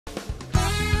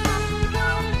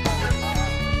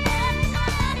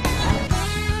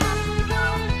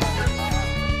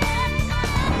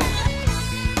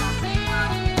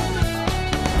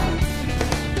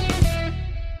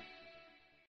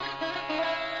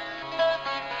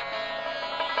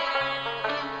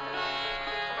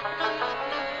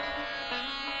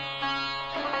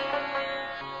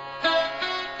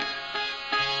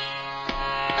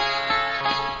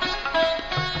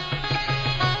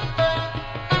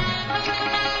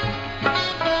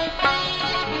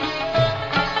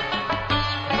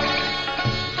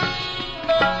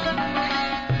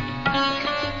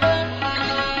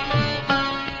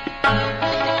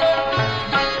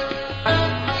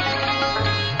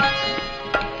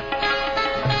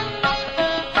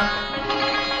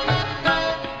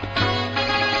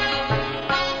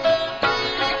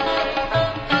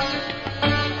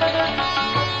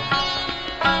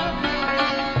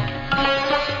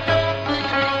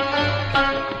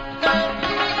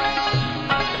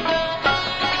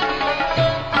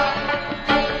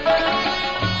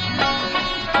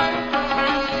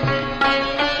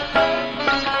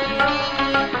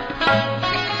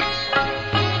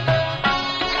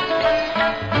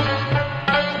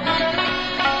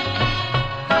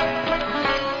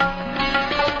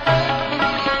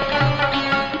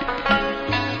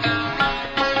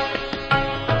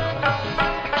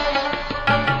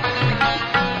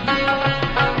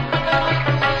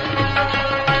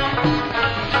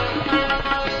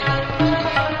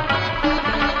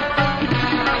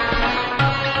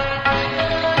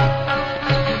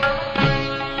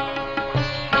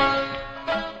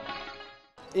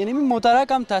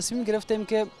محترک هم تصمیم گرفتیم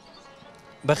که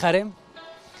بخریم.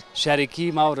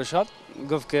 شریکی ما و رشاد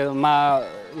گفت که ما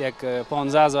یک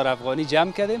 15,000 افغانی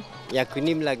جمع کردیم. 1.5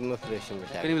 لک مفروشیم.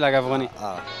 1.5 لک افغانی.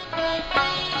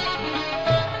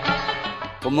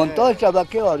 منتها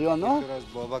شبکه آریانا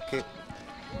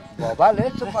بابا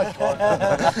لیست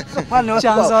ما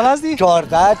چند سال هستی؟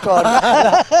 14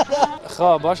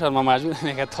 خب باشه ما مجبور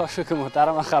میگه تا شو که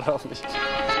محترم خراب میشه.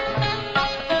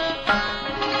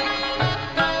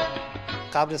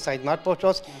 قبل سید مرد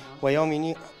پاچاست و یا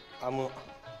مینی اما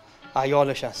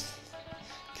عیالش است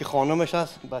که خانمش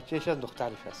است، بچهش است،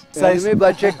 دخترش است. سیمی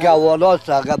بچه گوالاست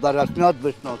اگر برسنات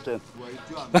بشناسه.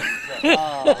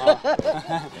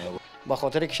 با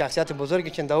خاطر که شخصیت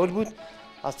بزرگ چنداول بود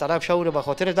از طرف شور به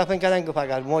خاطر دفن کردن که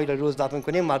اگر ما ایل روز دفن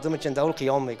کنیم مردم چنداول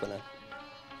قیام میکنن.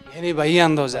 یعنی به این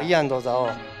اندازه؟ به این اندازه ها.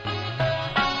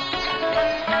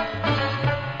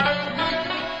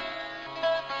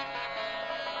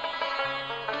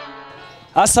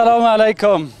 السلام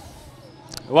علیکم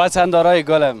وطندارای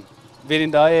گلم،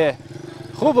 بیننده های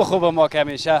خوب ما که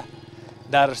همیشه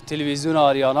در تلویزیون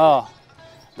آریانا،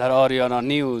 در آریانا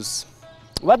نیوز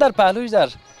و در پهلوش در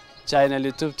چینل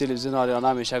یوتیوب تلویزیون آریانا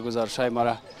همیشه گزارشای ما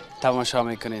را تماشا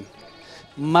میکنین.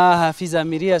 ما حفیظ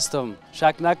امیری هستم.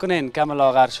 شک نکنین کم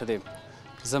لاغر شدیم.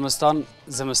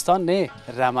 زمستان نه،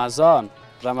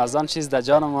 رمضان چیز در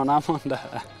جان ما نمونده.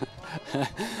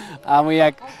 اما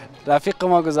یک رفیق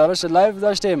ما گزارش لایو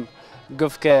داشتیم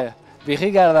گفت که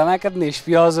بیخی گردنه کرد نیش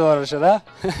پیاز وارد شده.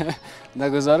 در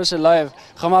گزارش لایو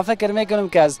خب ما فکر میکنم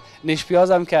که از نیش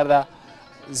پیاز هم کرده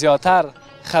زیادتر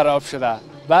خراب شده.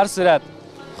 بر صورت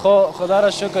خدا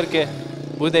را شکر که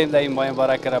بودیم در این ماه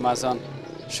مبارک رمضان،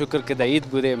 شکر که در عید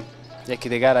بودیم، یکی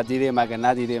دیگر را دیدیم. اگر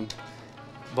ندیدیم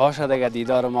باشه دیگه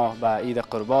دیدار ما به عید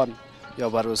قربان یا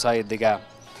به روزهای دیگه.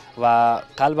 و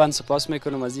قلبا سپاس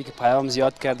میکنم از اینکه پیام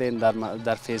زیاد کردین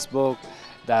در فیسبوک،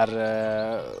 در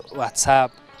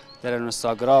واتساپ، در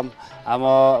اینستاگرام،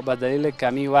 اما به دلیل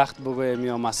کمی وقت بگویم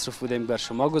یا مصروف بودیم بر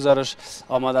شما گزارش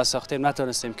آماده ساختیم،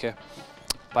 نتونستیم که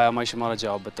پیامای شما را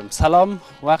جواب بدم. سلام،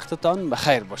 وقتتان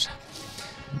بخیر باشه.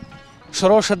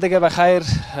 شروع شد دیگه بخیر.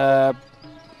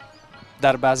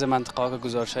 در بعض منطقه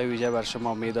گزارش‌های ویژه بر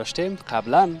شما می داشتیم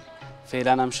قبلا،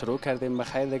 فعلا هم شروع کردیم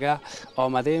بخیر دیگه.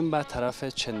 آمدیم به طرف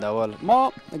چنداول.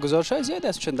 ما گزارش‌های زیادی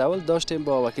از چنداول داشتیم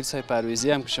با وکیل صاحب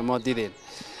پرویزی هم که شما دیدین،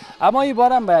 اما این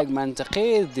بار هم به یک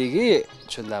منطقه دیگه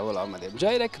چنداول آمدیم،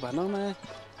 جایی را که به نام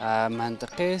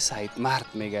منطقه سید مرد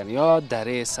میگن یا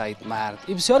دره سید مرد.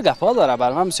 این بسیار گپا داره،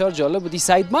 برای من بسیار جالب بود.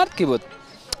 سید مرد کی بود؟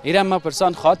 این ما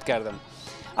پرسان خواد کردم.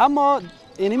 اما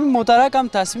یعنی محترک هم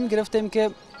تصمیم گرفتیم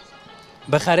که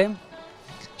بخریم.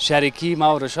 شریکی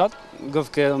ما و رشاد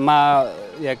گفت که ما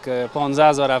یک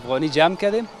 15,000 افغانی جمع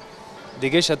کردیم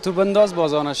دیگه شتو بنداز.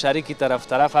 بازان شریکی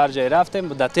طرف هر جای رفتیم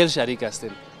در تل شریک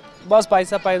هستیم. باز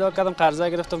پیسه پیدا کردم، قرضه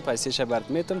گرفتم، پیسه شبرد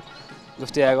میتم.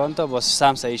 گفتی یگان تا با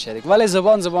سم صحیح شریک، ولی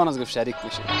زبان از گفت شریک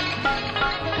میشه.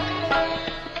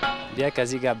 بیا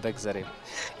از این گپ بگذاریم.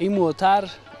 این موتر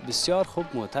بسیار خوب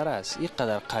موتر است، این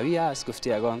قدر قوی است.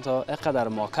 گفتی یگان تا اینقدر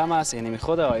محکم است، یعنی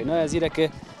خود آینه از اینه که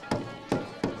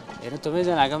یعنی تو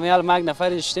میزن اگه میال مگ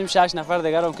نفر شتیم 6 نفر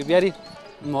دیگر هم که بیاری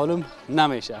معلوم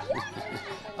نمیشه.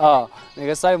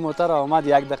 میگه سای موتر آمد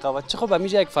یک دقیقه چه خوب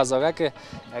همیشه یک فضاگه که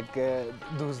یک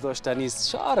دوست داشتنی است.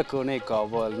 شعار کنه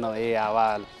کابل، نوعی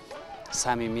اول،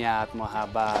 صمیمیت،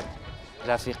 محبت،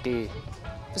 رفیقی،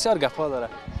 بسیار گپا داره.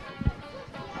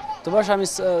 تو باش همی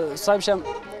صاحبشم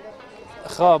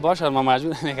خواه باشه ما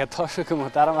مجبور میگه تا شو که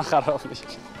محترم خراب میشه.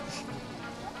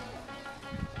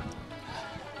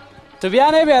 تو بیا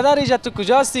نه بیادر ایجا تو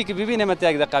کجاستی که ببینیم یک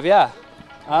دقیقه بیا.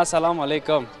 سلام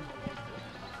علیکم.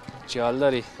 چی حال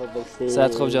داری؟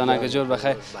 صحت خوب جانک جور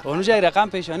بخیر. اونجا یک رقم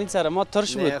پیشانیت سر ما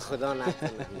ترش بود. نه خدا نکنه.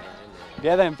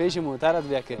 بیا داریم پیش موترت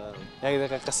بیا که یک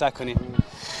دقیقه قصه کنیم.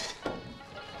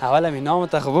 اول همی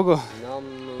نامت خب بگو. نام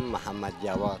محمد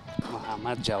جواد.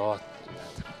 محمد جواد.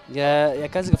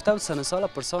 یک کسی گفته بود سن سال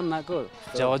پرسان نکن.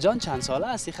 جواد جان چند ساله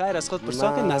هستی؟ خیر از خود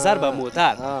پرسان که نظر به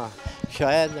موتر.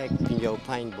 شاید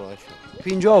 55 باشه.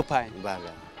 55. بله.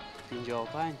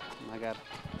 55 مگر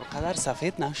اونقدر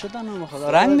سفید نشدن هم خدا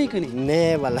رنگ میکنی؟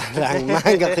 نه والا رنگ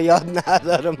من یاد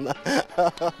ندارم.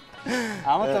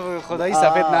 اما تو خدایی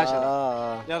سفید نشد.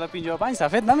 یاد 55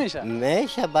 سفید نمیشه.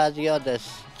 میشه بعض یادش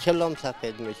 40 هم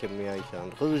سفید میشه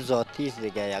میایشان. خود ذاتی است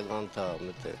دیگه یگان تا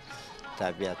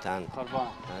طبیعتاً.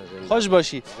 خوش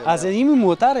باشی. از این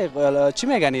موتر چی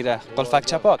میگن ایره؟ قلفک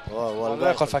چپات.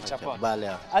 قلفک چپات.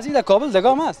 بله. از این در کابل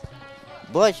دگام هست؟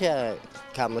 باشه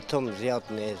کم توم زیاد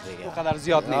نیست دیگه. اونقدر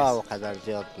زیاد نیست. اونقدر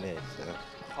زیاد نیست.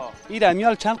 این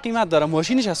امیال چند قیمت داره؟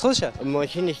 ماشینش از خودشه؟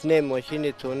 ماشینش نه،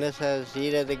 ماشین تونس است.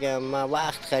 ایره دیگه من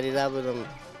وقت خریده بودم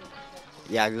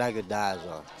 1,10,000.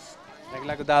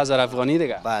 1,10,000 افغانی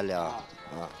دیگه. بله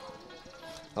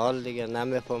حال دیگه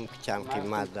نمیفهم که چند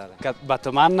قیمت داره. که با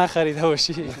تومن نخریده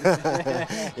باشی.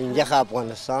 اینجا خب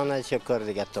افغانستان شکر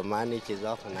دیگه تومنی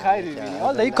چیزا خیلی ببینی.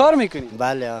 حال دیگه کار میکنی؟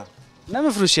 بله.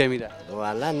 نمیفروشی میده؟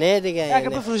 والا نه دیگه. اگه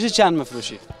بفروشی چند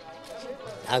میفروشی؟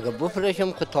 اگه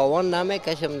بفروشم که تاوان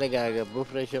نمیکشم دیگه. اگه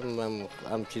بفروشم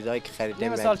هم چیزایی که خریدم.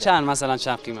 مثلا چند مثلا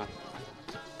چند قیمت؟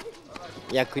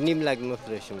 1.5 لک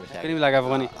مفروشم. 1.5 لک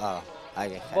افغانی.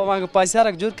 اگه خب ما پیسه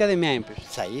را جور کردیم میایم پیش.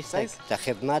 صحیح تا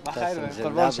خدمت هستم.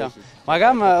 قربان شم.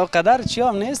 مگم قدر چی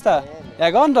هم نیست.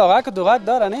 یگان داغک دوغک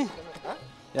داره نه؟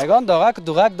 یگان داغک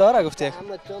دوغک داره گفتی.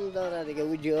 همه تون داره دیگه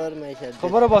او جور میشه. خب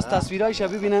برو باز تصویرایش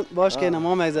ببینم باش که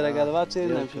نما میذاره گلوات چه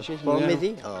نمیشه.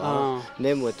 فهمیدی؟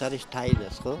 نه موترش تایید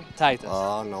است خب. تایید است.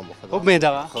 نام خدا. خب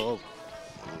میدوا. خب.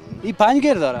 این 5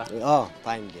 گیر داره.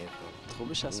 5 گیر.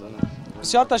 خوبش است والا.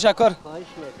 بسیار تشکر. خواهش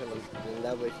میکنم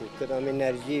زنده باشید. کدام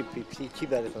انرژی پیپسی چی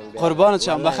براتون بیارم. قربانت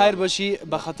شم بخیر باشی.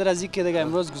 به خاطر از اینکه دیگه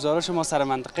امروز گزارش ما سر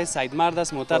منطقه سید مرد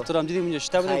است موتر تو هم دیدیم اونجا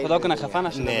شته بودیم خدا کنه خفه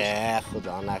نشده باشه. نه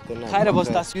خدا نکنه. خیر باز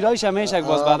تصویرایش همیشه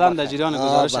باز بعدا در جریان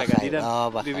گزارش اگر دیدم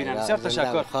ببینم. بسیار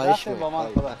تشکر. خواهش با من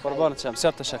قربانت شم.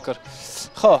 بسیار تشکر.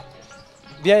 خب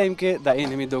بیایم که در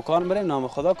این دکان بریم نام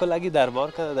خدا کلگی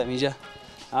دربار کرده در اینجا.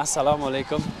 السلام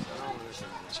علیکم.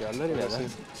 چیال داری بیاد؟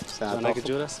 جانه که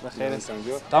جور است بخیر است.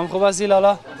 تام خوب هستی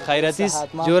لالا؟ خیرتی است؟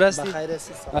 جور هستی؟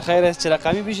 بخیر است. چه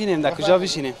رقمی بشینیم؟ در کجا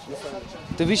بشینیم؟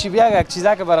 تو بیشی بیا یک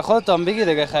چیزا که برای خودت هم بگی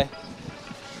دیگه خیر.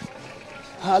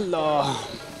 الله.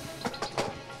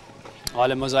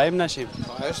 حال مزاحم نشیم.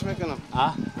 خواهش میکنم.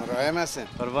 مرایم هستین.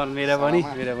 قربان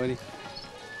مهربانی.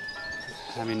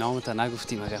 همین نامت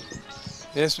نگفتی مگه؟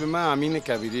 اسم من امین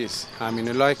کبیری است. امین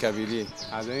الله کبیری.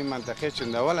 از این منطقه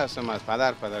چنداول هستم. از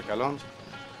پدر کلان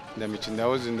در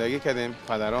چنداول زندگی کردیم.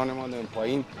 پدران ما در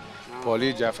پایین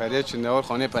پالی جعفری چنداول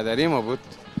خانه پدری ما بود.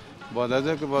 بعد از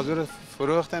اینکه بازار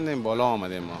فروختن در بالا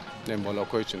آمدیم ما. در بالا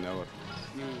کوی چنداول.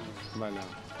 بله.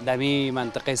 دمی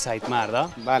منطقه سید مرد.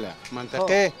 بله.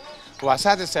 منطقه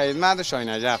وسط سید مرد شای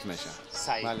نجف میشه.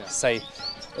 بله. سید.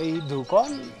 ای دکان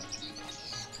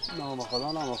نام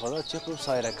خدا چه خوب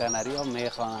سایر کناری هم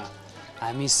میخوانه.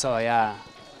 امی سایه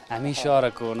امی شار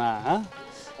کنه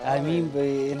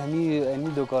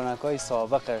امی دکانکای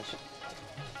سابقش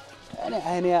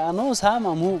یعنی انوز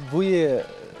همو بوی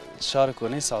شار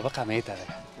کنه سابق میتره.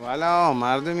 والا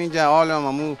مردم اینجا حال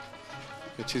همو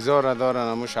چیزا را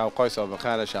دارن. همو شوقای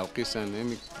سابقه را شوقی سن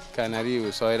کناری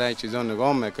و سایر چیزا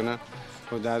نگاه میکنن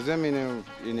و در ضمن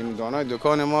این دانای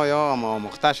دکان ما یا ما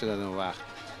مخته شده اون وقت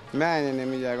من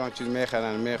نمیگه یگان چیز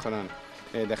میخورن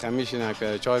دقیقه میشینن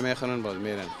که چای میخورن باز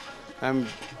میرن. هم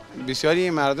بسیاری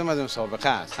مردم از اون سابقه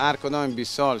است. هر کدام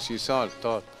 20 سال 30 سال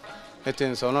تا حتی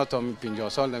انسان ها تا 50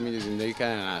 سال در زندگی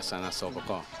کردن هستن از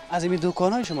سابقه. از این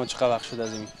دکان های شما چقدر وقت شد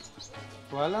از این؟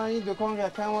 والا این دکان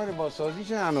کم ولی با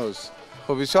سازیش هنوز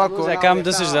خب بسیار کنه کم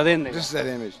دوستش زدین دیگه. دوست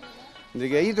داریمش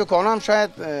دیگه. این دکان هم شاید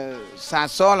 100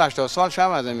 سال 80 سال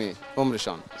شب از این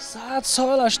عمرشان. 100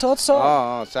 سال 80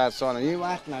 سال؟ 100 سال. این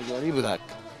وقت نجاری بود.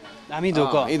 همین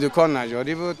دکان؟ این دکان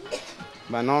نجاری بود.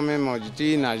 به نام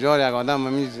ماجدی نجار یک آدم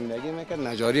همین زندگی میکرد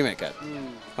نجاری میکرد.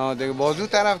 دیگه بازو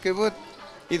طرف که بود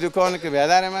این دکانی که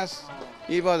بیادرم است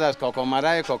این باز از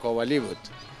کاکامره کاکاولی بود.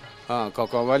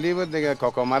 کاکاولی بود دیگه.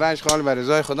 کاکامره اشغال به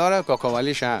رضای خدا را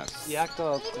کاکاولی شهر. یک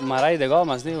تا مره دیگه هم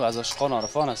از از اشخان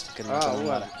عارفان است فکر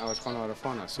میکنم. اشخان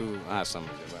عارفان است او هستم.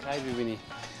 خیلی ببینی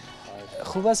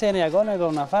خوب است یعنی یگان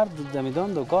نفر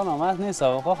دمیدان دکان آمد نیست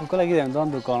آقا خب کلا دمیدان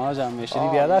دکان ها جمع میشنی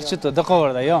بیادر چطور دقیق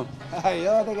ورده یا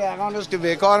دیگه یگان روز که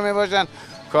بیکار میباشن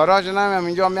کاراج نمیم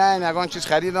اینجا میاین یگان چیز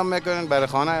خریدم میکنن برای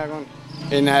خانه یگان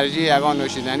انرژی یگان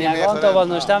نوشیدنی میخورن. یگان تا باز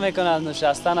نوشته میکنن از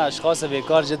نشستن اشخاص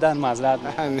بیکار جدا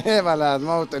معذرت نه ولی از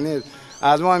ما تو نیست.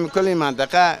 از ما کلی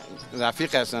منطقه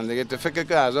رفیق هستن دیگه. تو فکر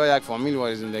که اعضای یک فامیل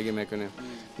وارد زندگی میکنیم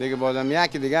دیگه. بازم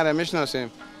یکی دیگر رو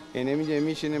میشناسیم یعنی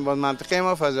میشینیم باز منطقه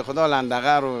ما فضل خدا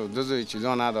لندقه رو دوزو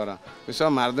چیزا ندارن. بسیار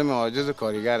مردم عاجز و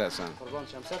کارگر هستن.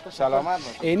 سلامت باش.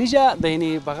 اینجا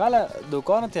دینی بغل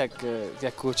دکانت یک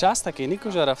کوچه است که اینی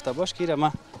کجا رفته باش که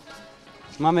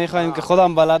ما میخوایم که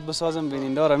خودم بلد بسازم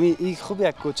ببینین دارم این خوب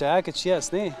یک کوچه که چی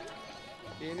است نه اینمی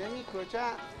کوچه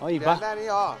بیادر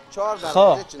یا 4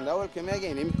 دروازه چنداول که میگه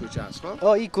اینمی کوچه است. خب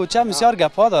این کوچه بسیار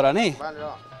گپا داره نه. بله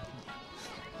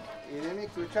اینمی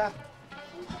کوچه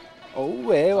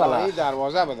اوه والا این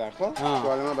دروازه بده. خب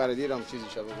حالا ما برای دیرم چیزی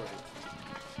شو بگم.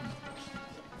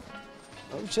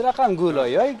 چه رقم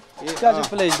گولایی کجا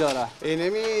پلیج داره؟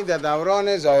 اینمی در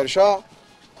دوران سایر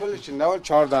کل چنداول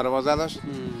 4 دروازه داشت.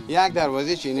 یک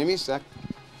دروازه چینمی است.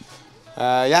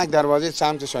 یک دروازه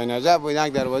سمت شاینجب و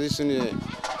یک دروازه سوی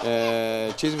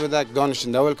چیز بوده دان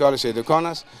چنداول که حال سه دکان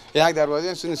است، یک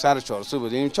دروازه سونی سر 400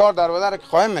 بود. این 4 دروازه را که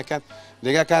قایم میکرد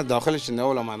دیگه کس داخل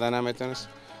چنداول آمدن نمیتونست.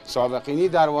 سابقینی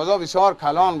دروازه بسیار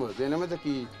کلان بود، یعنی مثل که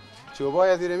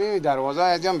چوبای زیر می دروازه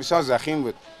از جام بسیار ضخیم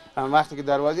بود. هم وقتی که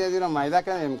دروازه زیر میده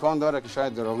کنه امکان داره که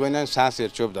شاید دروغین سر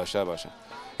چوب داشته باشه.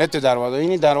 حتی دروازه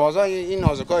این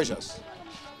نازکایش است.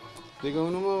 دیگه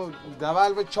اونمو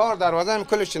دول به 4 دروازه هم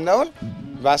کلش چنداول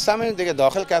بستم دیگه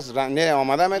داخل کس نه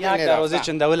آمده میده. یک دروازه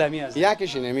چنداول همی است.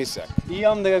 یکیش نمیسه. ای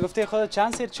هم دیگه گفته خود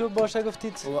چند سر چوب باشه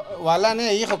گفتید؟ والا نه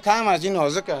این خب کم از این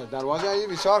نازکه. دروازه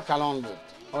بسیار کلان بود.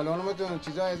 حالا اونم تو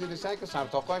چیزای از این که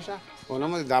سرتاقاش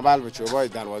اونم دبل به چوبای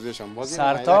دروازه شون بازی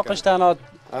سرتاقش تنها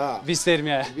 20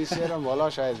 میاد. 20 هم بالا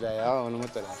شاید بیاد اونم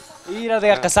تو. این را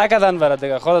دیگه قصه کردن برات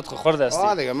دیگه خودت خورد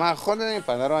هستی. دیگه من خود این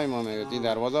پدرای ما میگفت این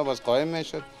دروازه باز قایم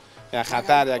میشد. یا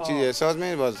خطر یک چیزی احساس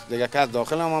می باز دیگه کس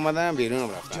داخل هم آمدن بیرون هم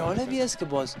رفتن. جالبی است که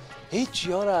باز هیچ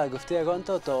یارا گفته اگان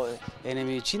تا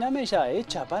یعنی چی نمیشه هیچ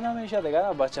چپا نمیشه دیگه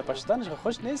بچه پشتنش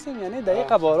خوش نیستیم یعنی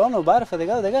دقیقه باران و برف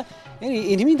دیگه یعنی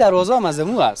اینمی دروازه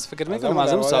مزمو است فکر میکنم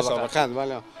مزمو سابقه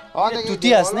بله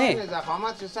توتی است نه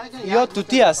یا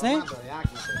توتی است نه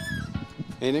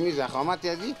اینمی زخامت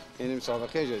یادی اینم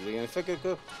سابقه جز یعنی فکر کو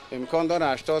امکان داره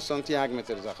 80 سانتی 1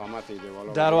 متر زخامت ایده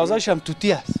والا دروازه‌ش هم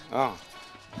توتی است.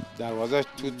 دروازه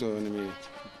توت نمی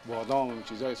بادام و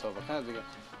چیزای سابقه است دیگه.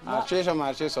 هرچیش هم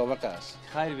هرچی سابقه است.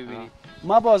 خیر ببینید.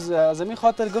 ما باز از این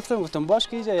خاطر گفتم باش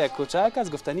که اینجا یک کوچه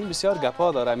از گفتنی بسیار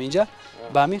گپا دارم اینجا.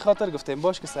 به همین خاطر گفتم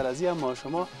باش که سر از این ما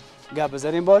شما گپ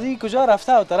بزنیم. بازی کجا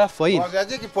رفته و طرف پایین؟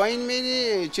 بازی که پایین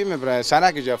میری چی میبره؟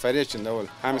 سرک جعفری چنداول.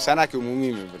 همین سرک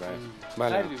عمومی میبره. بله.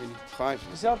 خیر ببینید. خواهش.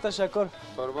 بسیار تشکر.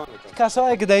 قربانتون.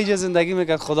 کسایی که در اینجا زندگی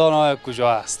میکرد خدا نای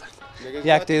کجا هستند.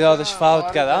 یک تعدادش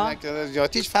فوت کرده. یک تعداد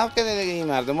جاتیش فوت کرده دیگه این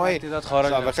مردمای تعداد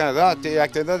خارج سابقه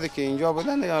یک تعدادی که اینجا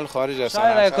بودن دیگه حال خارج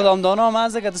هستن. شاید کدام دانا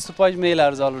مزه که دست و پایش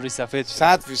میلرزال و ری سفید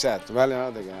شد. 100%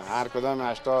 بله دیگه هر کدام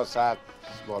 80 100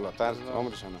 بالاتر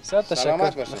عمرشون است.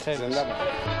 تشکر. خیر زنده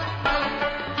باشید.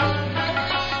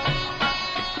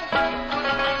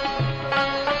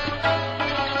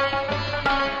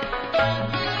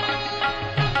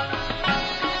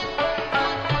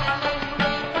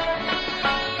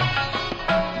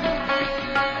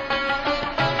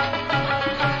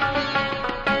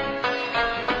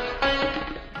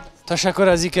 تشکر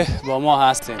از اینکه با ما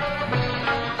هستین.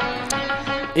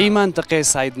 این منطقه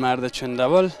سید مرد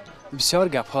چنداول بسیار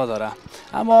گپ ها داره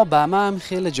اما به من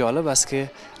خیلی جالب است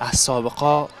که از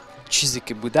سابقه چیزی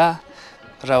که بوده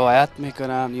روایت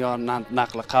میکنن یا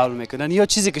نقل قول میکنن یا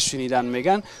چیزی که شنیدن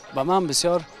میگن به من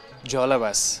بسیار جالب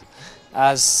است.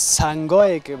 از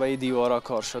سنگایی که به این دیوارا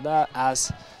کار شده، از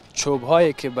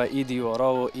چوبهایی که به این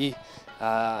دیوارا و این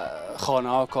خانه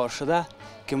ها کار شده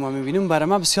که ما میبینیم برای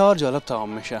من بسیار جالب تمام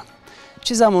میشه.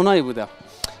 چه زمانایی بوده.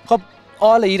 خب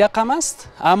حال این رقم است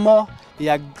اما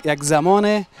یک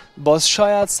زمان باز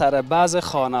شاید سر بعض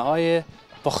خانه های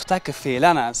پخته که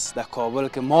فعلا است در کابل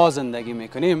که ما زندگی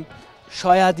میکنیم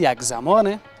شاید یک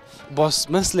زمانه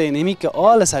باز مثل اینمی که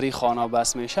آل سری خانه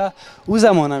بس میشه او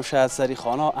زمان هم شاید سری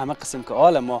خانه همه قسم که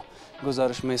آل ما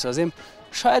گزارش میسازیم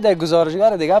شاید یک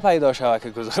گزارشگر دیگه پیدا شود که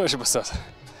گزارش بسازه.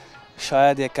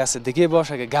 شاید یک کس دیگه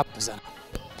باشه که گپ بزنه.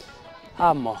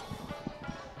 اما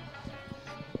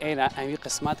این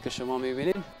قسمت که شما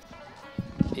میبینید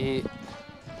این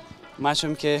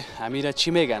مچم که امیره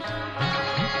چی میگن؟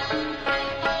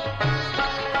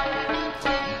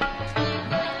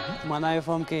 من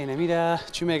نمیفهم که این امیره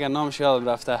چی میگن نامش یادم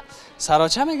رفته.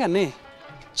 سراچه میگن نه؟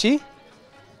 چی؟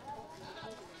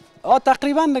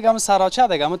 تقریبا نگم سراچه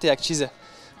دیگم یک چیز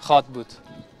خواد بود.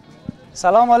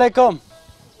 سلام علیکم.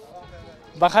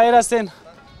 بخیر هستین؟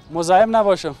 مزاحم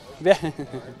نباشم. بیا.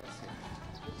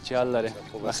 چی حال داری؟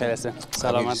 بخیر هستین؟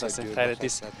 سلامت هستین؟ خیرت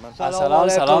است؟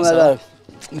 سلام.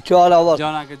 چه حال آواز؟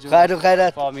 خیر و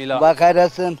خیرت؟ بخیر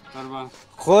هستین؟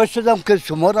 خوش شدم که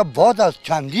شما را بعد از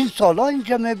چندین سالا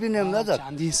اینجا میبینیم ندار.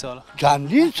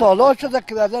 چندین سالا شده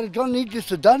که بدر جان هیچ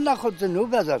سودن نخورده نو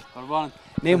بدر.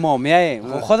 نه ما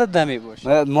میاییم خودت دمی باش.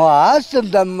 ما هستیم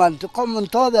در منطقه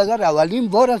منطقه بدر اولین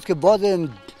بار است که بعد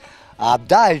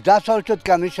 17-18 سال شد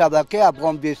که همین شبکه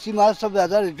افغان بیسی ما هستم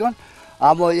بدر جان.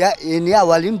 اما اینی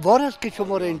اولین بار است که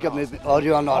شما را اینجا میبینید.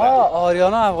 آریانا را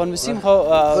آریانا افغان بیسی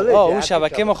اون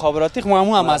شبکه مخابراتی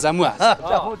همون هم از همون هست.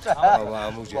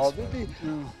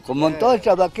 خب منطقه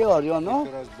شبکه آریانا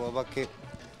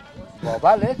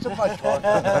بابا لیست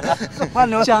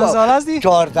ما چند سال هستی؟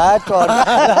 14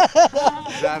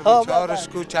 ضرب 4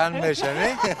 کو چند میشه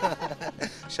نه؟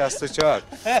 64.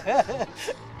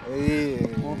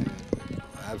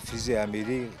 حفیظ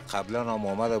امیری قبلا هم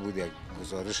آمده بود یک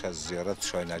گزارش از زیارت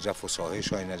شاه نجف و ساحه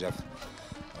شاه نجف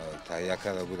تهیه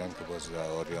کرده بودن که باز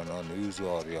آریانا نیوز و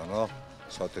آریانا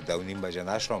ساعت 2:30 بجه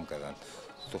نشرام کردن.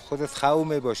 تو خودت خو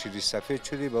می باشی سفید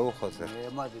شدی به او خاطر؟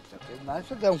 من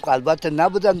شدم البته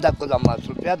نبودم در کدام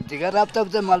مسئولیت دیگه رفته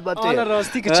بودم البته. حالا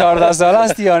راستی که 14 سال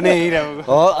است یا نه ایره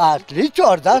بگو؟ اصلی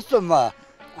 14 است ما.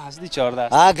 اصلی 14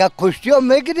 است. اگر کشتی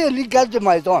هم میگیری لی گرد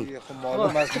میدان.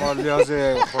 معلوم است ما لیاز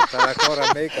خودترکار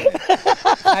هم میکنیم.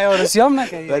 آرسی هم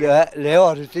نکردی؟ لی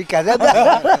آرسی کرده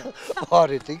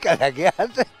آرسی کرده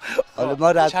هست. حالا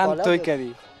ما رد چند توی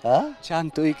کردی؟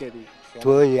 چند توی کردی؟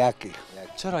 تو یکی.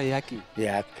 چرا یکی؟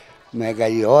 یک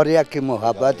میگه یار یکی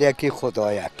محبت یکی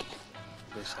خدا یکی.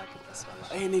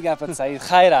 اینی گفت سعید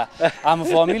خیره. اما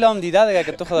فامیل هم دیده دیگه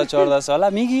که تو خدا 14 ساله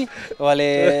میگی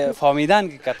ولی فهمیدن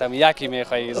که کتم یکی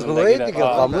میخوای زندگی را. دیگه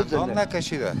خاموش نام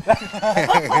نکشیده.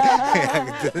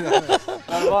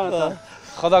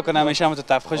 خدا کنه همیشه هم تو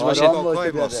تفخوش باشه.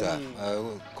 کاکای باشه.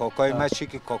 کاکای مچی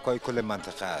که کاکای کل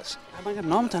منطقه است. مگر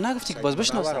نام تا نگفتی که باز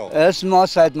بشناسم. اسم ما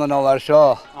سید منور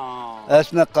شاه.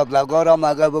 اسم قبلگارم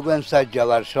اگر بگویم سید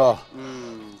جوور شاه.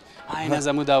 این از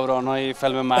امو دورانای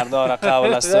فیلم مردار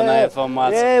قبل از سنه فیلم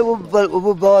است.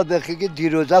 او باید بخی که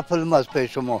دیروزه فیلم است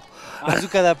پیش ما. از او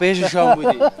که در پیش شام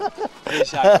بودی.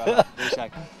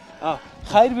 بیشک.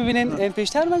 خیر ببینین این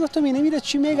پیشتر نگفتم اینه میره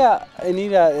چی میگه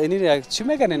اینی چی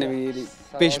میگه نمیری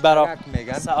پیش برا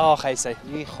میگن خیسه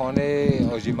این خانه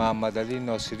حاجی محمد علی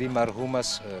ناصری مرحوم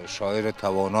است، شاعر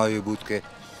توانایی بود که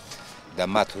در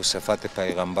مدح و صفت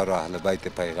پیغمبر و اهل بیت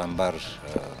پیغمبر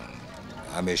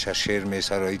همیشه شعر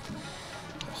میسرایید.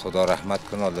 خدا رحمت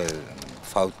کنه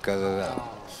فوت کرده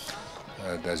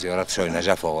در زیارت شاه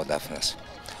نجف آقا دفن است.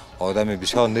 آدم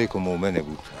بسیار نیک و مؤمن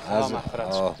بود.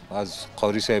 از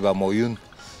قاری صاحب مایون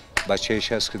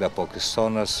بچه‌اش است که در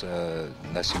پاکستان است.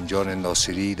 نسیم جان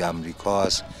ناصری در امریکا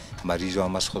است، مریض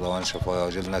هم است، خداوند شفای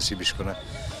عاجل نصیبش کنه.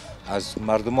 از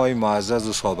مردمای معزز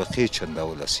و سابقه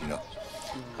چنداول است اینا.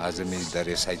 از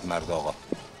در سید مرد آقا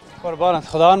قربانت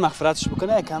خداوند مغفرتش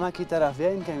بکنه. کمکی طرف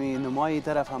بیاین کمی نمایی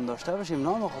طرف هم داشته باشیم.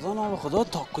 نام خدا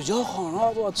تا کجا خانه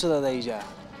آباد شده در اینجا؟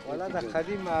 والا در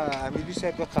قدیم امیری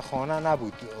صاحب خانه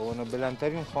نبود. اون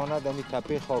بلندترین خانه دمی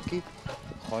تپه خاکی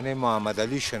خانه محمد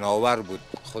علی شناور بود،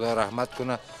 خدا رحمت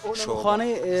کنه.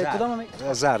 خانه کدام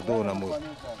زرد اونمو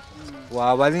و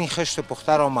اولین خشت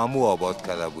پخته را مامو آباد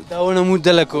کرده بود. اونمو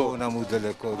دلکو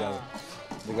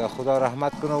دیگه خدا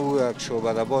رحمت کنه. او یک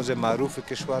شعبده باز معروف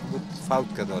کشور بود،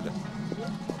 فوت کرده.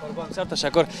 قربان سر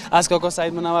تشکر. از کاکا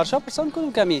سید منور شاه پرسان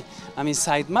کنم که همین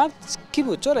سید مرد کی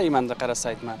بود؟ چرا این منطقه را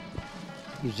سید مرد؟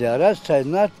 زیارت سید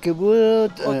مرد که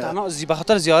بود به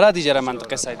خاطر زیارت ایجاره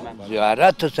منطقه سید مرد.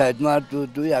 زیارت سید مرد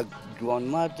دو یک جوان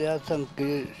مرد هستن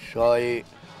که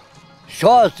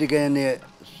شاه است دیگه. یعنی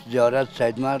زیارت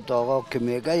سید مرد آقا که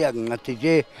میگه یک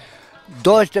نتیجه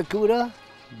داشته که او را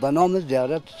به نام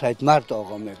زیارت سید مرد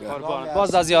آقا میگه.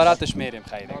 باز در زیارتش میریم.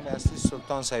 خیلی نام اصلی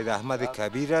سلطان سید احمد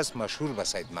کبیر است، مشهور به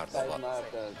سید مرد آقا.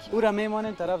 او را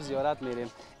میمانیم طرف زیارت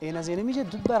میریم. این از اینه میشه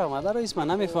دود برآمده رئیس، من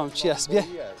نمیفهم چی است.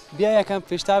 بیا یکم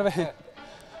پیشتر به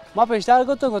ما پیشتر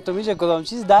گفتم میشه کدام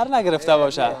چیز در نگرفته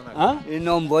باشه. این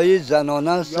نانوایی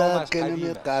زنانه است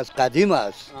که از قدیم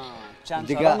است.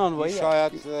 چند سال نانوایی؟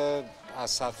 شاید از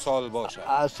 100 سال باشه.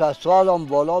 از 100 سال هم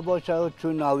بالا باشه،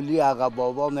 چون اولی آقا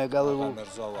بابا میگه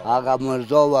آقا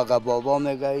مرزا و آقا بابا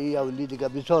میگه این اولی دیگه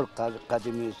بسیار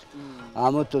قدیمی است.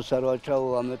 همه تو سراچه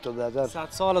و همه تو بدر 100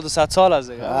 سال و 200 سال از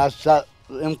دیگه.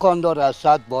 امکان داره از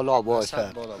 100 بالا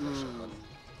باشه.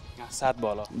 100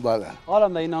 بالا. بله. حالا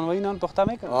در این نانوایی نان پخته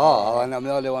میکنه؟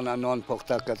 نمیاله و نان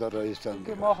پخته کده رئیستان.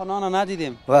 که ما نان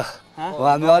ندیدیم. و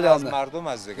همیاله از مردم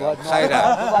از دیگه.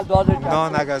 خیره.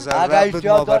 نان اگر ضرورت بود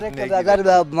ما برد میگیم.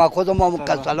 اگر ما خودم هم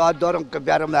کسلات دارم که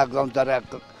بیارم اقدام داره.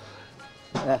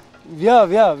 بیا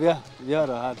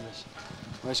راحت باش.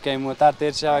 باش که این موتر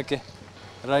تیر شوه که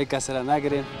رای کسی را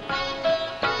نگیریم.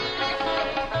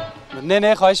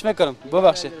 نه خواهش میکنم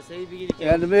ببخشید.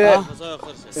 یعنی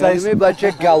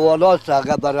بچه گوالاست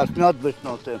اگر برسنات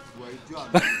بشناسیم.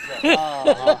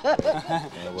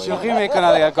 شوخی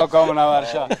میکنه دیگه کاکا منور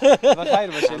شاه.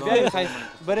 بخیر باشه. بیایید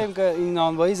بریم که این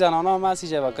نانوایی زنانه هم هست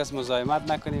اینجا با کس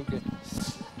مزاحمت نکنیم که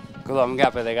کدام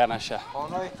گپ دیگه نشه.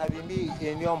 خانه قدیمی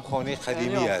اینی هم خانه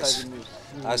قدیمی است.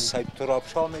 از سید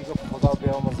ترابشاه میگه خدا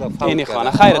بیامرزه. اینی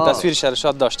خانه خیر تصویر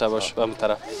شرشات داشته باش به اون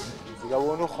طرف. دیگه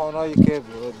اونو خانه‌ای که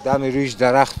دم رویش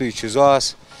درخت و چیزا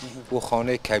است او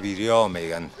خانه کبیریا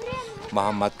میگن.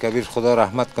 محمد کبیر خدا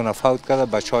رحمت کنه فوت کرده.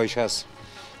 بچه‌هاش هست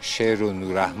شیر و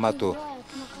نور احمد و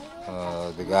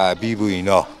دیگه حبیب و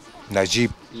اینا نجیب.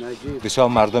 بسیار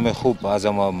مردم خوب از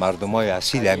ما مردمای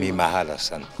اصیل همین محل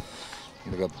هستن.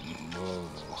 دیگه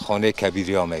خانه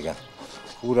کبیریا میگن.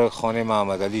 او را خانه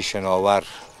محمد علی شناور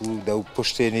او در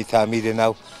پشت اینی تعمیر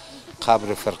نو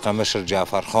قبر فرقمشر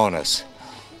جعفر خان است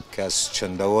که از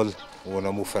چنداول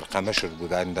اونمو فرقمشر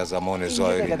بودن در زمان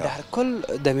زایرین. در کل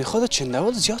دمی خود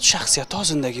چنداول زیاد شخصیت ها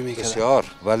زندگی میکرد. بسیار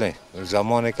بله،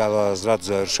 زمانی که حضرت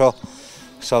زایر شاه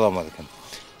سلام علیکم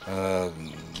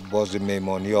باز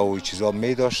میمانی ها و چیزا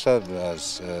می داشته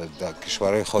از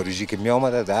کشورهای خارجی که می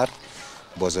آمده در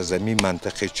باز از این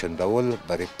منطقه چنداول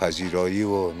برای پذیرایی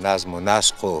و نظم و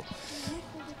نسق و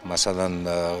مثلا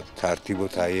ترتیب و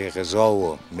تهیه غذا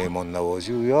و میمان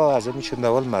نوازی و یا از این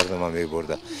چنداول مردم هم می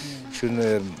برده، چون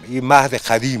این مهد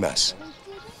قدیم است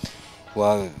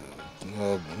و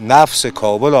نفس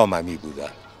کابل هم همی بوده.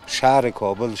 شهر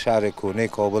کابل، شهر کونه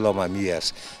کابل هم همی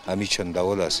است، همی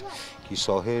چنداول است که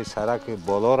ساحه سرک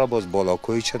بالا را باز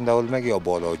بالاکوی چنداول میگه یا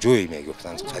بالاجوی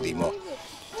میگفتن قدیما.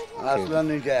 اصلا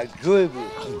اینجا یک جوی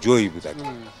بود. جوی بود.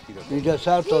 اینجا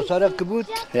سر تا سر که بود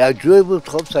یک جوی بود.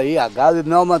 خب صحیح یک گاوی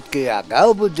میامد که یک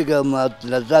گاو بود دیگه،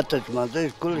 لذتش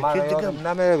مزهش کلش چی دیگه.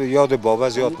 نمیاد یاد بابا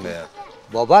زیاد میاد.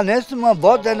 بابا نیست من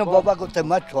بعد اینو بابا گفته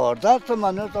من 14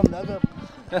 تومن نیستم ندارم.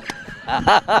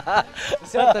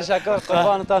 بسیار تشکر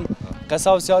قربانتان.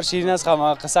 قصه بسیار شیرین است،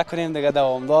 ما قصه کنیم دیگه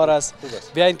دوامدار است.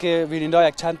 بیاین که بیننده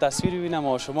یک چند تصویر ببینم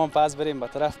و شما پس بریم به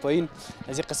طرف پایین.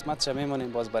 از این قسمت شما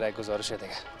میمونیم باز برای گزارش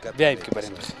دیگه. بیاین که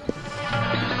بریم بخیر.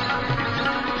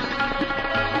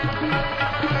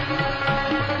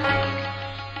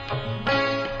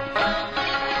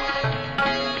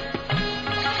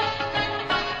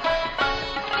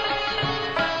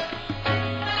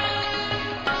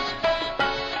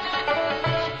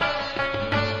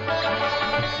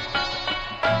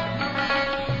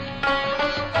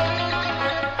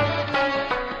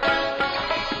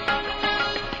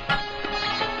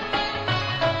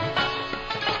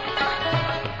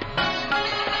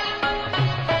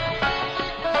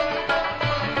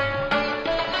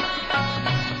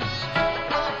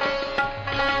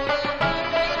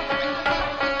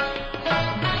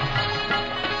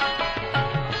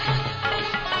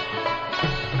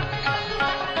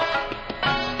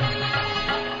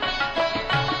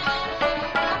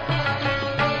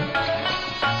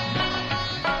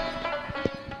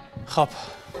 خب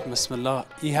بسم الله.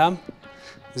 این هم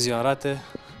زیارت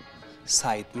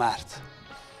سید مرد.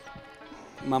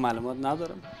 من معلومات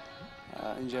ندارم.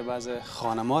 اینجا بعض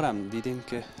خانم‌ها هم دیدیم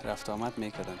که رفت آمد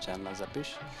میکردن چند لحظه پیش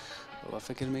و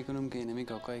فکر میکنم که اینمی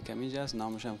کاکای کمیج است،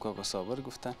 نامش هم کاکا صابر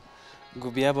گفتن.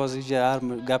 گو بیا باز اینجا هر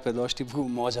گپ داشتی بگو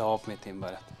ما جواب میتیم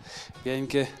برات. بیایم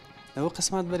که نو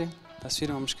قسمت بریم.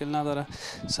 تصویر ما مشکل نداره.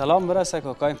 سلام برسه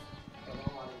کاکای.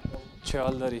 چه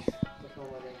حال داری؟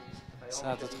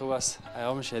 ساعتت خوب است.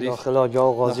 ایام شریف داخل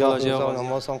جا غازیات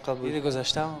نماز هم قبول. عید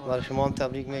گذشته برای شما هم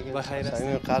تبریک میگم. بخیر است.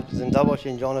 صمیم قلب زنده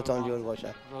باشین، جانتان جور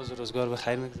باشه. روز و روزگار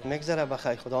بخیر میگذره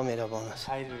بخیر. خدا مهربان است.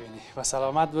 خیر ببینی و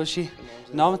سلامت باشی.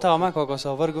 نام تا کاکا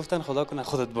صابر گفتن، خدا کنه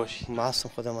خودت باشی.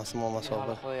 معصوم خودم است ما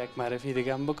صابر. خدا یک معرفی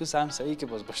دیگه هم بگو سم سعی که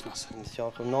باز بشناسه.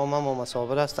 بسیار خوب. نامم ما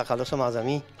صابر است، تخلص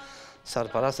معظمی،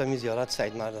 سرپرست می زیارت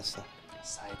سید مرد هستم.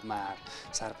 سید مرد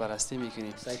سرپرستی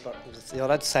میکنید؟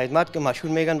 زیارت سید مرد که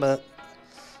مشهور میگن به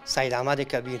سید احمد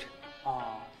کبیر.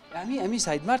 امی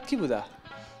سید مرد کی بوده؟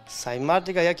 سید مرد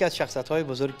دیگه یکی از شخصیت‌های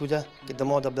بزرگ بوده که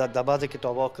ما در بعض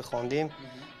کتاب‌ها که خواندیم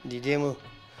دیدیم و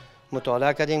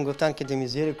مطالعه کردیم. گفتن که در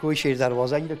زیر کوی شیر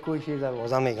دروازه، این کوی شیر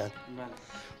دروازه میگن.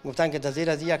 گفتن که در زیر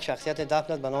از یک شخصیت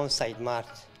دفن است به نام سید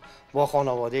مرد با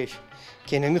خانواده‌اش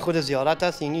که نمی خود زیارت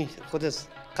است. اینی خود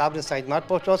قبر سید مرد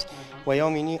پاچاست و یا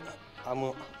اینی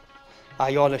اما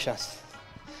عیالش است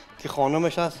که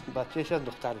خانمش است، بچه‌ش است،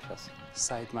 دخترش است.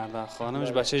 سید مرد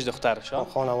خانمش، بچه‌ش، دخترش.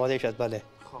 خانواده‌اش است. بله.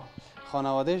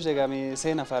 خانواده‌اش دیگه می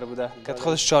 3 نفر بوده که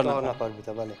خودش 4 نفر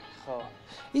بوده. بله.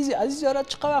 خب از زیارت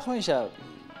چقدر وقت میشه؟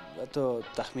 تو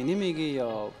تخمینی میگی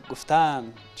یا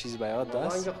گفتن چیز به یاد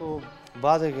است؟ خب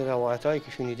بعض روایتایی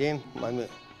که شنیدیم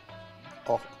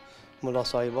ملا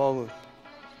صاحبا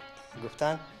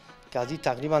گفتن که از این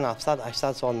تقریبا 700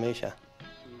 800 سال میشه.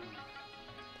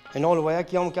 اینا روایت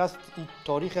کیام که از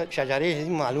تاریخ شجره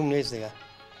معلوم نیست دیگه.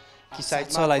 کی سید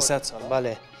سال 800 سال.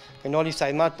 بله. اینا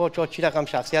سید مرد پاچا چی رقم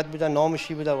شخصیت بوده، نامش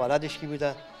چی بوده، ولدش کی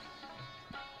بوده.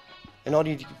 اینا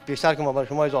بیشتر که ما برای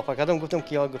شما اضافه کردم گفتم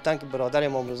که گفتن که برادر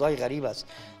امام رضای غریب است.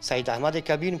 سید احمد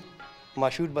کبیر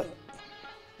مشهور به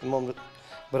امام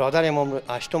برادر امام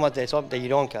هشتم از حساب در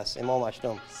ایران که است، امام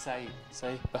هشتم.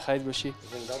 صحیح بخیر باشی.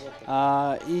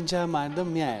 اینجا مردم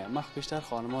میایه، من بیشتر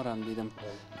خانم‌ها رو هم دیدم.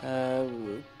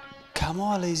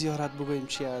 کمال زیارت بگویم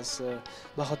چی است؟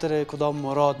 به خاطر کدام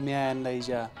مراد میاین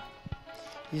اینجا؟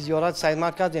 این زیارت سید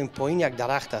مرد کرد این پایین یک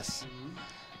درخت است.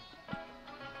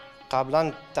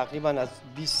 قبلا تقریبا از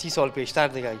 20-30 سال پیشتر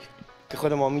دیگه که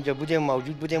خود ما اینجا بودیم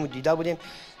موجود بودیم و دیده بودیم.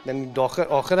 داخل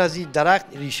آخر از این درخت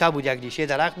ریشه بود، یک ریشه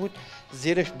درخت بود،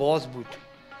 زیرش باز بود.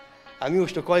 همین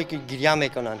اشتکایی که گریه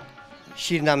میکنن،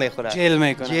 شیر نمیخوره،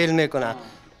 جیل میکنن.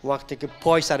 وقتی که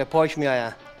پای سر پایش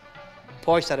میآید،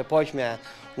 پای سر پایش میآید،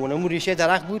 اونمو ریشه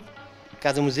درخت بود که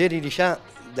از اون زیر ریشه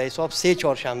در حساب 3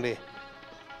 چهارشنبه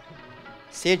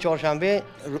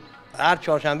هر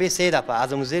چهارشنبه 3 دفعه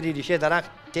از اون زیر ریشه درخت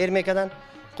تیر میکردن.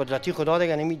 قدرتی خدا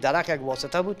دیگه، نمی درخت یک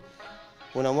واسطه بود،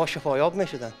 اونما شفایاب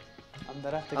میشدن.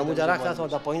 همون درخت هست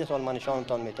در پایین سال من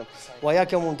نشانتان میتونم. و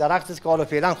یکی همون درخت است که حالا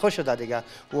فعلا خوش شده دیگه.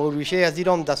 و ریشه از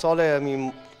دیرم در سال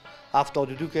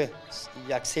 72 که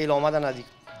یک سیل آمدن از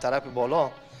طرف بالا،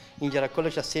 اینجا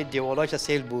کلش از سیل، دیوالاش از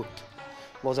سیل بود.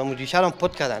 باز همون ریشه هم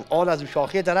پت کردن. آل از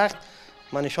شاخه درخت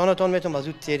من نشانتان میتونم از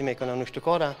اون تیر میکنن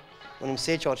اشتکاره. اونم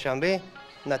 3 چهارشنبه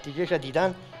نتیجهش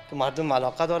دیدن که مردم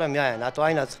علاقه داره میاین. حتی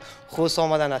این از خوست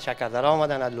آمدن، از شکردره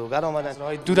آمدن، از لوگر آمدن، از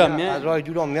راه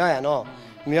دورم میاین.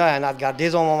 میاین از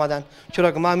گردیز آمدن،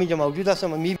 چرا که من اینجا موجود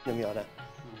هستم و میبینم میاره.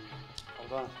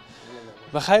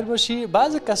 بخیر باشی.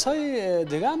 بعض کسای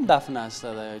دیگه هم دفن هست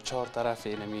در 4 طرف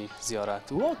اینمی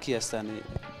زیارت. او کی هستن؟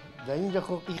 در اینجا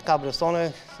خب این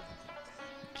قبرستان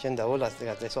چنداول است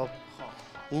دیگه حساب.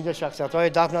 اینجا شخصیت های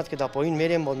دفن است که در پایین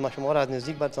میریم. باز من شما را از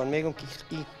نزدیک براتون میگم که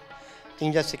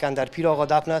اینجا سکندر پیر آقا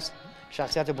دفن است،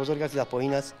 شخصیت بزرگ است در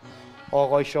پایین است.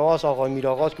 آقای شاه، آقای میر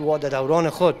آقا که در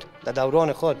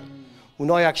دوران خود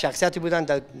اونا یک شخصیتی بودن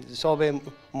در حساب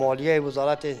مالیه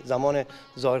وزارت زمان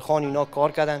ظاهرخان اینا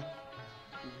کار کردن.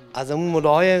 از اون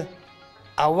ملاهای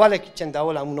اول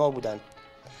چنداول اونا بودن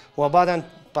و بعدا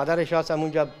پدرش هست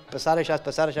اونجا،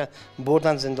 پسرش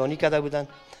بردن زندانی کرده بودن.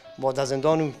 بعد از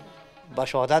زندان به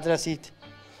شهادت رسید،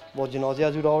 با جنازه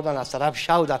از او را آوردن، از طرف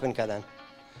شو دفن کردن.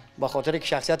 به خاطر که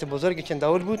شخصیت بزرگ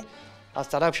چنداول بود، از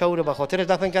طرف شو رو به خاطر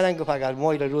دفن کردن که اگر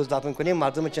ما این روز دفن کنیم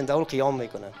مردم چنداول قیام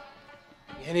میکنن.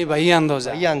 یعنی به این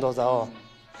اندازه؟ به این اندازه ها.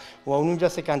 و اونجا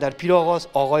سکندر پیر آقاست،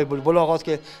 آقای بلبل آقاست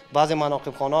که بعض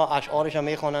مناقب خانه اشعارش هم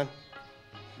میخوانن.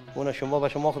 اون به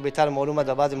شما خود بهتر معلومه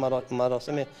در بعض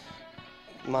مراسم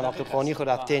مناقب خانی خود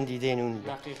رفتین دیدین. اون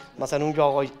مثلا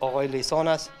اونجا آقای لیسان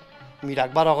است، میر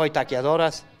اکبر آقای تکیه‌دار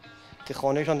است که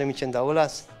خانهشان در چنداول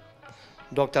است.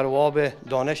 دکتر واب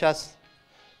دانش است،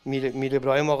 میر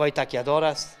ابراهیم آقای تکیه‌دار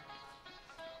است.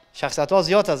 شخصیت ها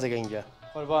زیاد است دیگه اینجا.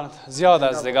 قربانت زیاد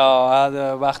است دیگه.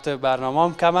 وقت برنامه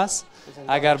هم کم است.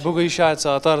 اگر بگویی شاید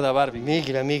ساعت‌ها رو در بر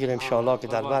میگیره ان شاء الله که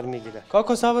در بر میگیره.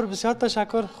 کاکو صابر بسیار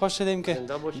تشکر. خوش شدیم که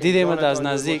دیدیمت از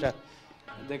نزدیک.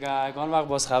 دیگه اگان وقت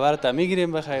باز خبرت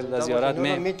میگیریم. بخیر در زیارت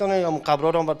میتونه قبرا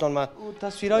رو براتون ما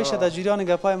تصویرایش در جریان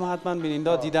گپای ما حتما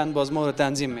بیننده دیدن، باز ما رو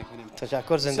تنظیم میکنیم.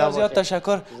 تشکر، زنده باشید. زیاد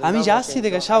تشکر. همینجا هستی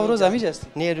دیگه؟ شب روز همینجا هستی؟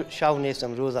 نه شب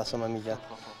نیستم، روز هستم همینجا.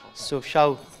 صبح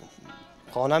شب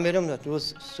خانه میرم،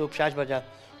 روز صبح 6 بجه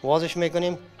وازش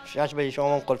میکنیم، 6 بجه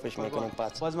شام هم قلفش میکنیم.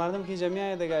 پس باز مردم که اینجا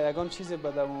میاد دیگه یگان چیزی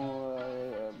بدم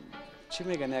چی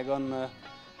میگن، یگان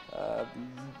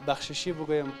بخششی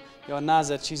بگویم یا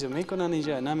نظر چیزی میکنن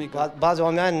اینجا نمیکنن؟ بعضی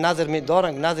ها میان نظر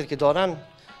میدارن، نظر که دارن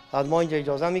از ما اینجا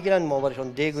اجازه میگیرن، ما براشون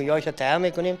دیگ و یایش تهیه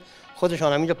میکنیم،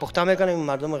 خودشان همینجا پخته میکنیم.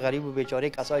 مردم غریب و بیچاره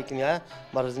کسایی که میاد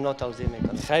برای اینا توضیح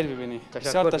میکنن. خیر ببینی.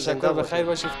 بسیار تشکر. بخیر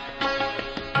باشید.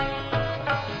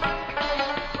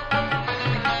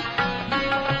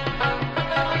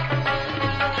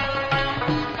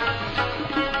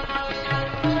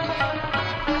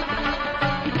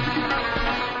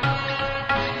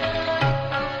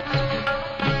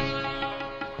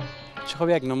 خب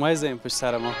یک نمایش این پشت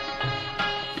سر ما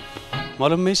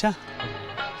معلوم میشه؟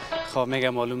 خب میگه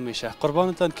معلوم میشه.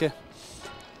 قربانتان که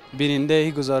بیننده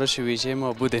این گزارش ویژه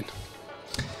ما بودین.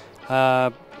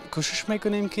 کوشش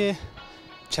میکنیم که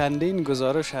چندین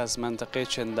گزارش از منطقه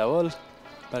چنداول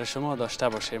برای شما داشته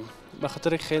باشیم. به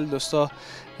خاطر خیلی دوستا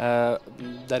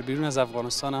در بیرون از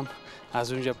افغانستان هم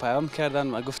از اونجا پیام کردن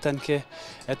و گفتن که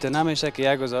اطلاع نمیشه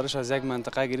که یک گزارش از یک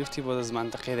منطقه گرفتی باز از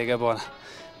منطقه دیگه بانه.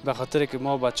 به خاطر که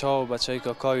ما بچه‌ها و بچه‌های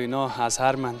کاکا اینا از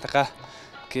هر منطقه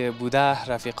که بوده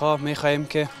رفیقا میخوایم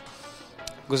که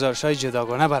گزارش‌های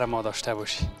جداگانه برای ما داشته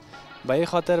باشی. به این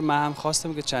خاطر من هم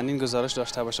خواستم که چندین گزارش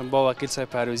داشته باشم. با وکیل صاحب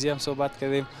پرویزی هم صحبت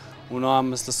کردیم، اونا هم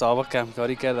مثل سابق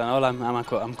همکاری کردن، حالا هم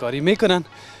همکاری میکنن،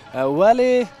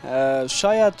 ولی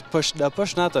شاید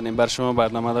پشت نتونیم بر شما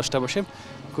برنامه داشته باشیم.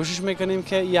 کوشش میکنیم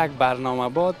که یک برنامه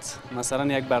بعد مثلا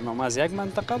یک برنامه از یک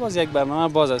منطقه، باز یک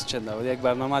برنامه باز از چنداول، یک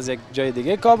برنامه از یک جای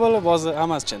دیگه کابل، باز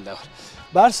هم از چنداول.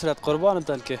 بر صورت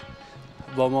قربانتان که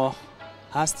با ما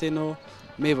هستین و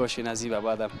میباشین از این و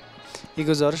بعدم. این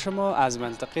گزارش ما از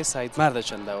منطقه سید مرد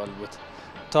چنداول بود.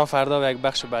 تا فردا و یک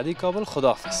بخش بعدی کابل.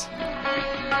 خداحافظ.